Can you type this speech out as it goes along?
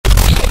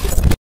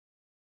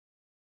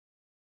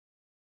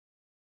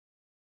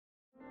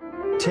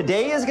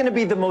Today is gonna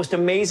be the most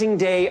amazing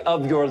day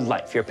of your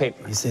life. Your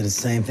paper. You say the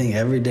same thing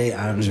every day,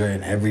 Andre,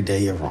 and every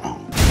day you're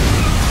wrong.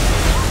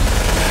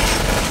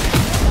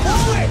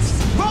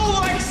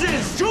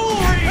 Rolexes!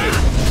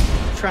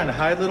 Jewelry! Trying to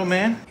hide, little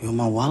man? You want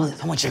my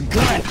wallet? I want your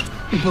gun.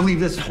 You believe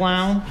this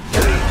clown?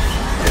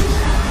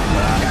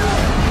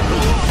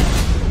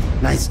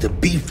 Nice to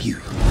beef you.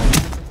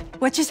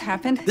 What just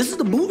happened? This is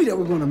the movie that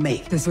we're gonna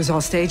make. This was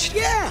all staged?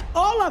 Yeah,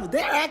 all of it.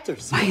 They're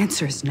actors. My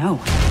answer is no.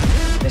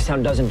 This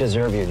town doesn't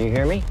deserve you. Do you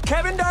hear me?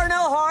 Kevin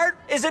Hart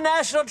is a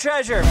national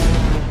treasure.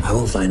 I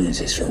will finance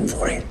this film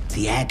for you.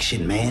 The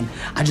action, man.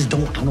 I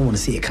don't want to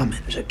see it coming.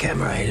 There's a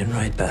camera hidden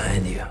right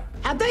behind you.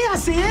 I think I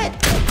see it.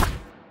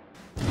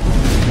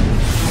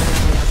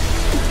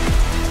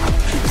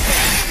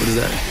 What is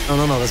that?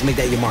 No. Let's make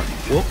that your mark.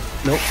 Whoop.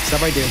 Nope.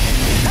 Stop right there.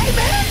 Hey,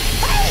 man!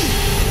 Hey!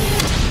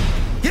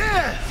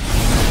 Yeah!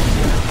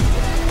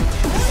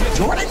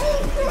 Jordan?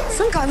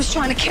 Some guy was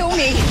trying to kill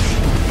me.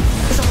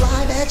 It's a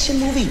live-action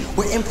movie.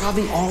 We're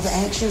improvising all the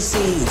action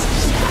scenes.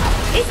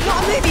 It's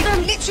not a movie. They're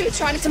literally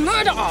trying to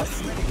murder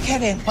us.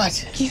 Kevin.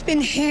 What? You've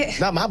been hit.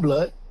 Not my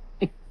blood.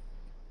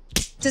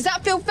 Does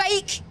that feel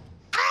fake?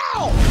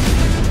 Ow!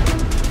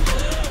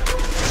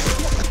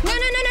 No,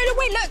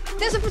 wait, look.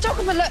 There's a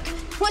photographer, look.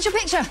 What's your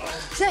picture?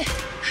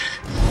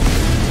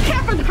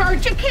 Kevin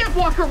Hart, you can't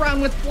walk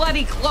around with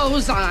bloody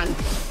clothes on.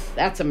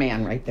 That's a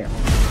man right there.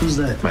 Who's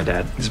that? My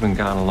dad. He's been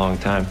gone a long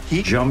time.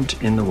 He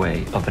jumped in the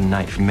way of a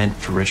knife meant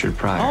for Richard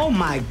Pryor. Oh,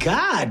 my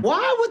God.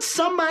 Why would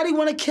somebody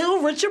want to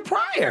kill Richard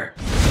Pryor?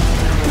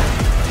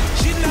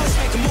 She knows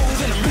make a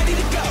move and I'm ready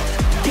to go.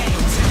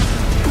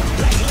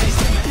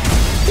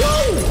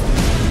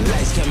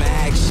 Lights, camera,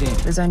 action.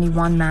 There's only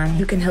one man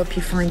who can help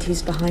you find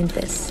who's behind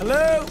this.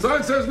 Hello?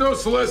 Sign says no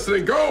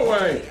soliciting. Go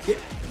away.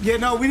 Yeah,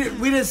 no, we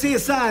didn't see a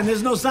sign.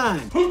 There's no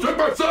sign. Who took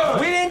my sign?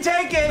 We didn't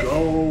take it.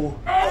 Go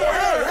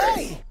away.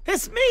 Hey,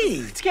 it's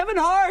me. It's Kevin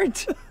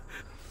Hart.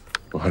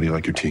 Well, how do you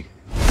like your tea?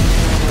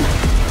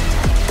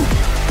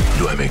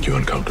 Do I make you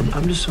uncomfortable?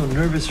 I'm just so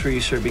nervous for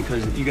you, sir,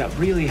 because you got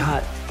really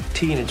hot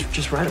tea and it's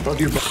just right above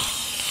your butt.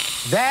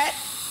 That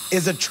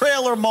is a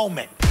trailer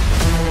moment.